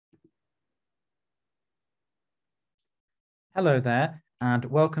Hello there, and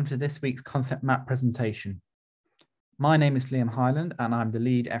welcome to this week's concept map presentation. My name is Liam Hyland, and I'm the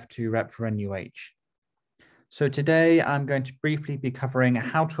lead F2 rep for NUH. So today I'm going to briefly be covering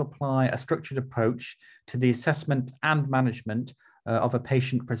how to apply a structured approach to the assessment and management of a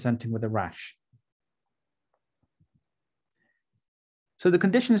patient presenting with a rash. So the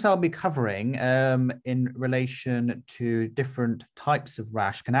conditions I'll be covering in relation to different types of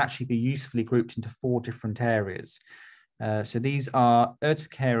rash can actually be usefully grouped into 4 different areas. So these are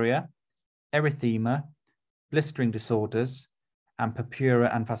urticaria, erythema, blistering disorders, and purpura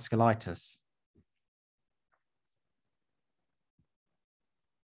and vasculitis.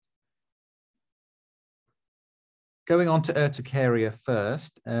 Going on to urticaria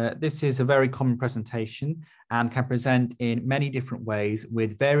first, this is a very common presentation and can present in many different ways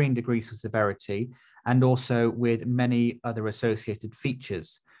with varying degrees of severity and also with many other associated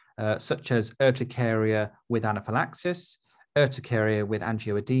features, such as urticaria with anaphylaxis, urticaria with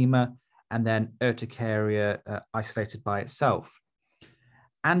angioedema, and then urticaria isolated by itself.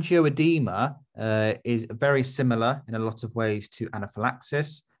 Angioedema is very similar in a lot of ways to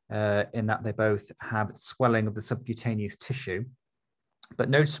anaphylaxis, in that they both have swelling of the subcutaneous tissue.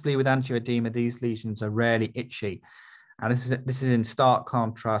 But noticeably with angioedema, these lesions are rarely itchy. And this is in stark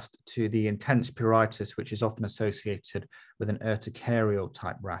contrast to the intense pruritus, which is often associated with an urticarial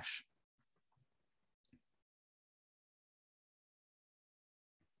type rash.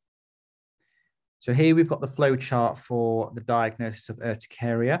 So here we've got the flow chart for the diagnosis of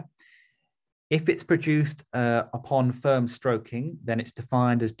urticaria. If it's produced upon firm stroking, then it's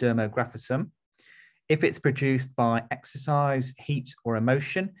defined as dermographism. If it's produced by exercise, heat, or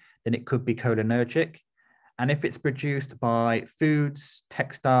emotion, then it could be cholinergic. And if it's produced by foods,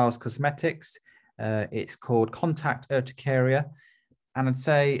 textiles, cosmetics, it's called contact urticaria. And I'd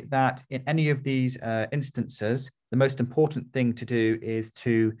say that in any of these instances, the most important thing to do is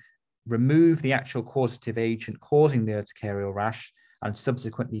to remove the actual causative agent causing the urticarial rash and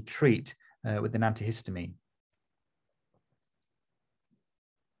subsequently treat with an antihistamine.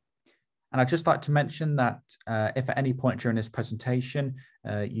 And I'd just like to mention that if at any point during this presentation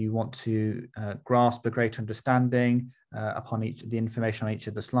you want to grasp a greater understanding upon the information on each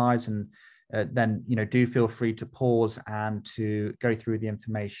of the slides, and then do feel free to pause and to go through the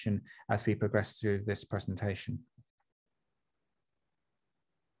information as we progress through this presentation.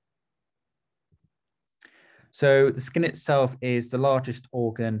 So the skin itself is the largest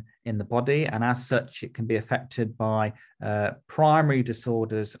organ in the body, and as such, it can be affected by primary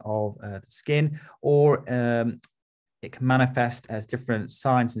disorders of the skin, or it can manifest as different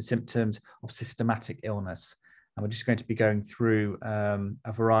signs and symptoms of systematic illness. And we're just going to be going through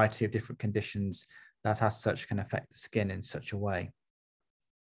a variety of different conditions that as such can affect the skin in such a way.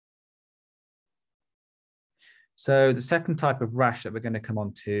 So the second type of rash that we're going to come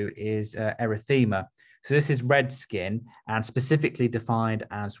on to is erythema. So this is red skin and specifically defined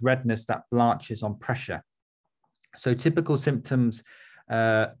as redness that blanches on pressure. So typical symptoms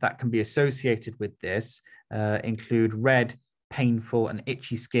that can be associated with this include red, painful and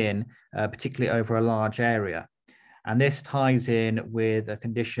itchy skin, particularly over a large area. And this ties in with a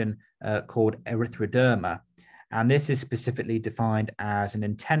condition called erythroderma. And this is specifically defined as an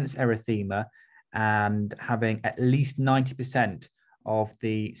intense erythema and having at least 90% of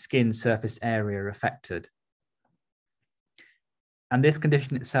the skin surface area affected. And this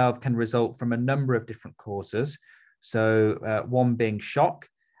condition itself can result from a number of different causes. So one being shock,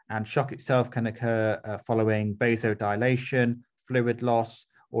 and shock itself can occur following vasodilation, fluid loss,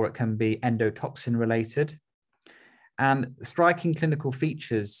 or it can be endotoxin related. And striking clinical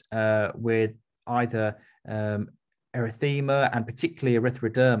features with either erythema and particularly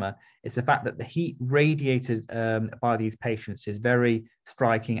erythroderma is the fact that the heat radiated by these patients is very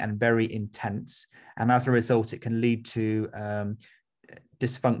striking and very intense. And as a result, it can lead to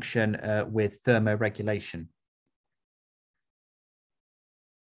dysfunction with thermoregulation.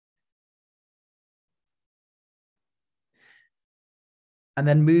 And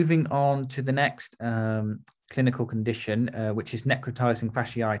then moving on to the next clinical condition, which is necrotizing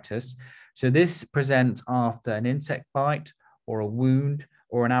fasciitis. So this presents after an insect bite or a wound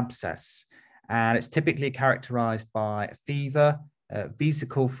or an abscess. And it's typically characterized by fever,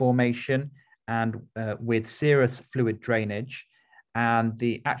 vesicle formation, and with serous fluid drainage. And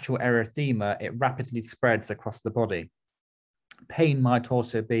the actual erythema, it rapidly spreads across the body. Pain might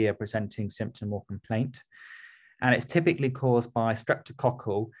also be a presenting symptom or complaint. And it's typically caused by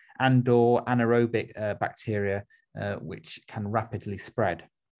streptococcal and or anaerobic bacteria, which can rapidly spread.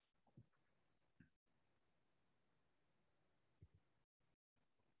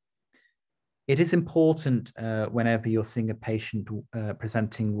 It is important whenever you're seeing a patient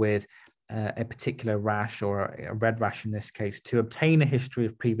presenting with a particular rash, or a red rash in this case, to obtain a history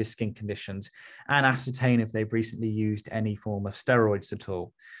of previous skin conditions and ascertain if they've recently used any form of steroids at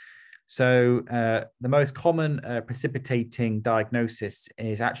all. So the most common precipitating diagnosis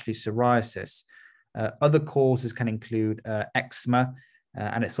is actually psoriasis. Other causes can include eczema,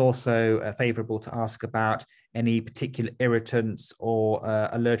 and it's also favorable to ask about any particular irritants or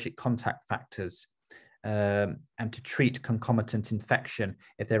allergic contact factors, and to treat concomitant infection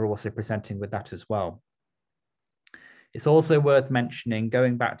if they're also presenting with that as well. It's also worth mentioning,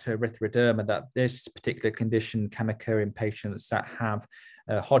 going back to erythema, that this particular condition can occur in patients that have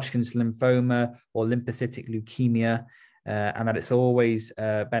Hodgkin's lymphoma or lymphocytic leukemia, and that it's always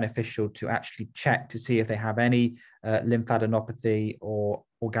beneficial to actually check to see if they have any lymphadenopathy or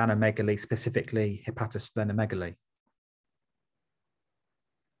organomegaly, specifically hepatosplenomegaly.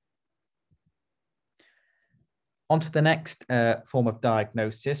 On to the next form of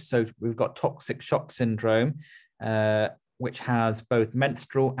diagnosis. So we've got toxic shock syndrome, which has both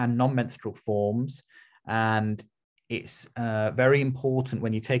menstrual and non-menstrual forms. And it's very important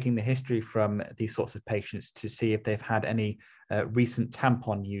when you're taking the history from these sorts of patients to see if they've had any recent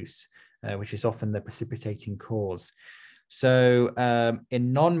tampon use, which is often the precipitating cause. So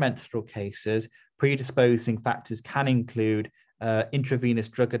in non-menstrual cases, predisposing factors can include intravenous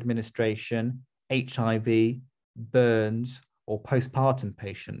drug administration, HIV, burns, or postpartum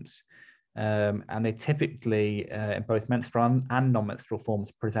patients. And they typically, in both menstrual and non-menstrual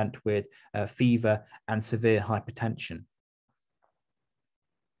forms, present with fever and severe hypertension.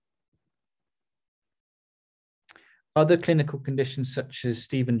 Other clinical conditions such as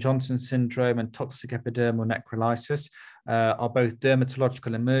Stevens-Johnson syndrome and toxic epidermal necrolysis are both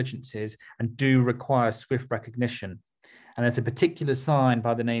dermatological emergencies and do require swift recognition. And there's a particular sign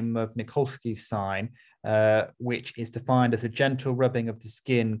by the name of Nikolsky's sign, which is defined as a gentle rubbing of the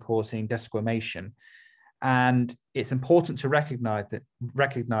skin causing desquamation. And it's important to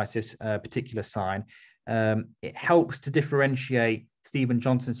recognize this particular sign. It helps to differentiate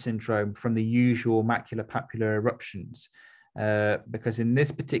Stevens-Johnson syndrome from the usual maculopapular eruptions, because in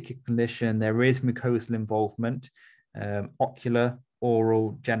this particular condition, there is mucosal involvement, ocular,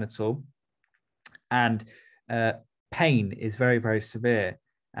 oral, genital, and pain is very, very severe.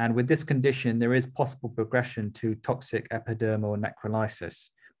 And with this condition, there is possible progression to toxic epidermal necrolysis.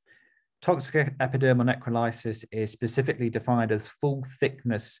 Toxic epidermal necrolysis is specifically defined as full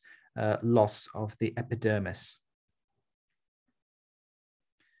thickness loss of the epidermis.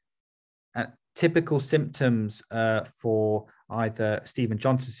 Typical symptoms for either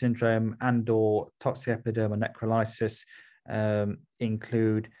Stevens-Johnson syndrome and or toxic epidermal necrolysis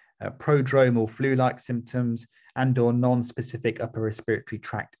include prodromal flu-like symptoms and or non-specific upper respiratory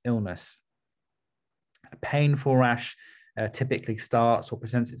tract illness. A painful rash typically starts or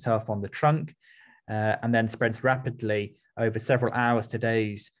presents itself on the trunk and then spreads rapidly over several hours to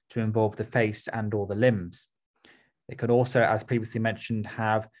days to involve the face and or the limbs. It could also, as previously mentioned,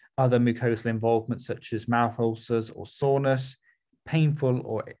 have other mucosal involvement such as mouth ulcers or soreness, painful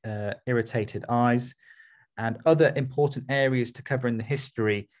or irritated eyes. And other important areas to cover in the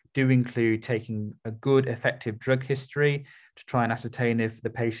history do include taking a good, effective drug history to try and ascertain if the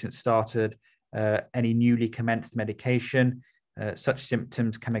patient started any newly commenced medication. Such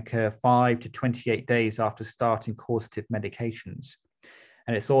symptoms can occur 5 to 28 days after starting causative medications.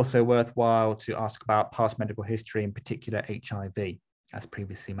 And it's also worthwhile to ask about past medical history, in particular HIV, as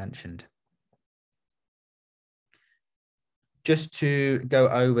previously mentioned. Just to go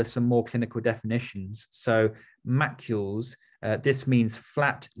over some more clinical definitions. So macules, this means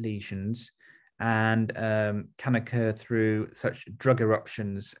flat lesions, and can occur through such drug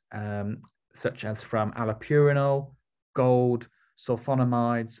eruptions, such as from allopurinol, gold,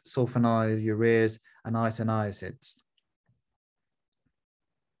 sulfonamides, sulfonylureas, and isoniazids.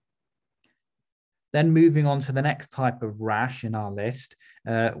 Then moving on to the next type of rash in our list,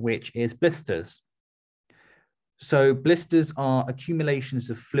 which is blisters. So blisters are accumulations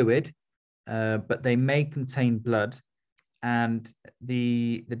of fluid, but they may contain blood. And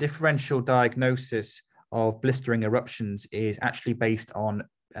the differential diagnosis of blistering eruptions is actually based on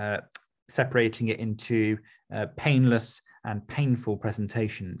separating it into painless and painful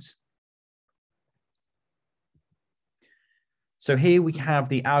presentations. So here we have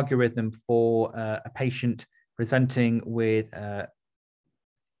the algorithm for a patient presenting with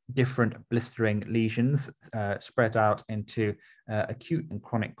different blistering lesions spread out into acute and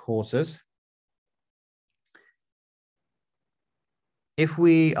chronic causes. If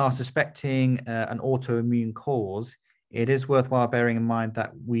we are suspecting an autoimmune cause, it is worthwhile bearing in mind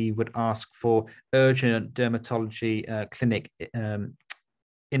that we would ask for urgent dermatology clinic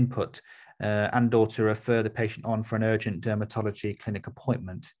input and or to refer the patient on for an urgent dermatology clinic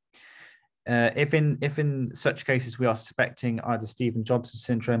appointment. If in such cases we are suspecting either Stevens-Johnson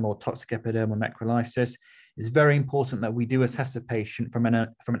syndrome or toxic epidermal necrolysis, it's very important that we do assess the patient from an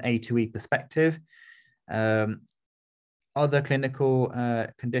A to E perspective. Other clinical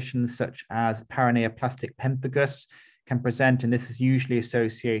conditions such as paraneoplastic pemphigus can present, and this is usually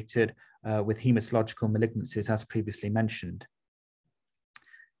associated with hematological malignancies, as previously mentioned.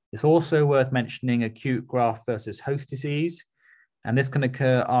 It's also worth mentioning acute graft versus host disease, and this can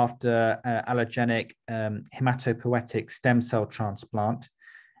occur after allogenic hematopoietic stem cell transplant,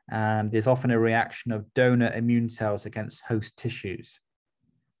 and there's often a reaction of donor immune cells against host tissues.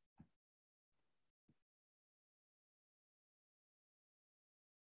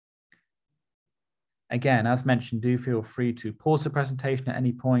 Again, as mentioned, do feel free to pause the presentation at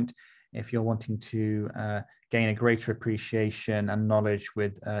any point if you're wanting to gain a greater appreciation and knowledge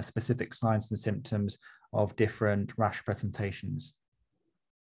with specific signs and symptoms of different rash presentations.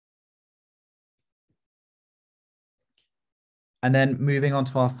 And then moving on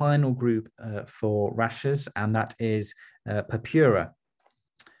to our final group for rashes, and that is purpura.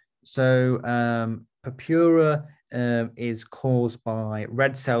 So purpura is caused by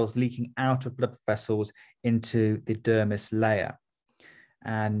red cells leaking out of blood vessels into the dermis layer.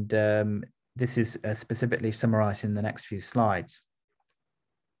 And this is specifically summarized in the next few slides.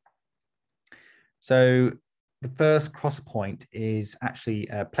 So the first cross point is actually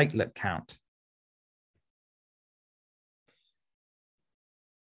a platelet count.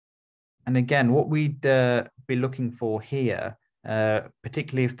 And again, what we'd be looking for here,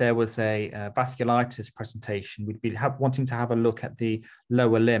 particularly if there was a vasculitis presentation, we'd be wanting to have a look at the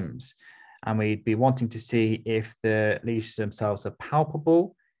lower limbs, and we'd be wanting to see if the lesions themselves are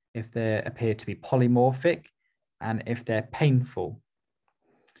palpable, if they appear to be polymorphic, and if they're painful.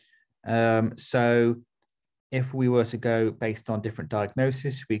 So if we were to go based on different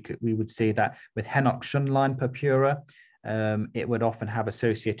diagnoses, we would see that with Henoch-Schönlein purpura, it would often have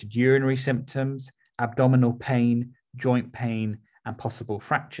associated urinary symptoms, abdominal pain, joint pain, and possible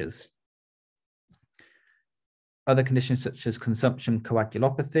fractures. Other conditions such as consumption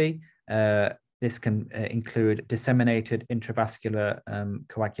coagulopathy, this can include disseminated intravascular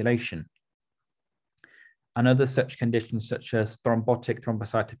coagulation. And other such conditions such as thrombotic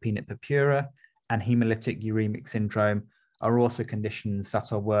thrombocytopenic purpura and hemolytic uremic syndrome are also conditions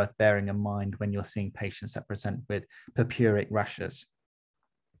that are worth bearing in mind when you're seeing patients that present with purpuric rashes.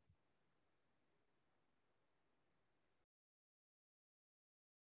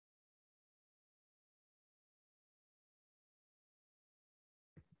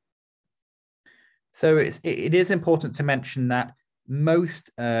 So it is important to mention that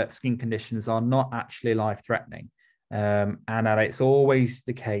most skin conditions are not actually life-threatening, and that it's always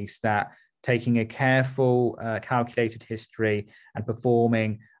the case that taking a careful, calculated history and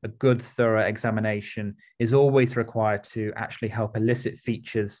performing a good, thorough examination is always required to actually help elicit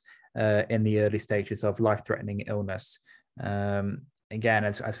features in the early stages of life-threatening illness. Again,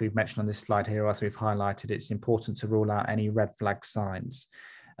 as we've mentioned on this slide here, as we've highlighted, it's important to rule out any red flag signs.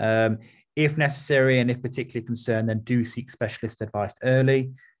 If necessary and if particularly concerned, then do seek specialist advice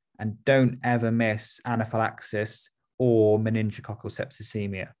early, and don't ever miss anaphylaxis or meningococcal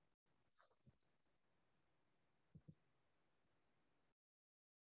septicemia.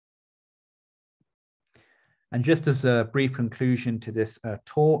 And just as a brief conclusion to this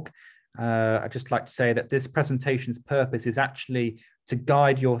talk, I'd just like to say that this presentation's purpose is actually to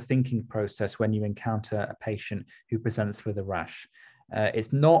guide your thinking process when you encounter a patient who presents with a rash.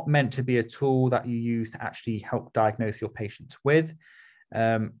 It's not meant to be a tool that you use to actually help diagnose your patients with,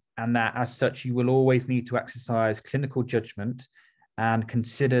 and that as such, you will always need to exercise clinical judgment and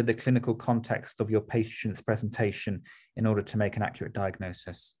consider the clinical context of your patient's presentation in order to make an accurate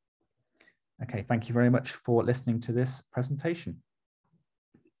diagnosis. Okay, thank you very much for listening to this presentation.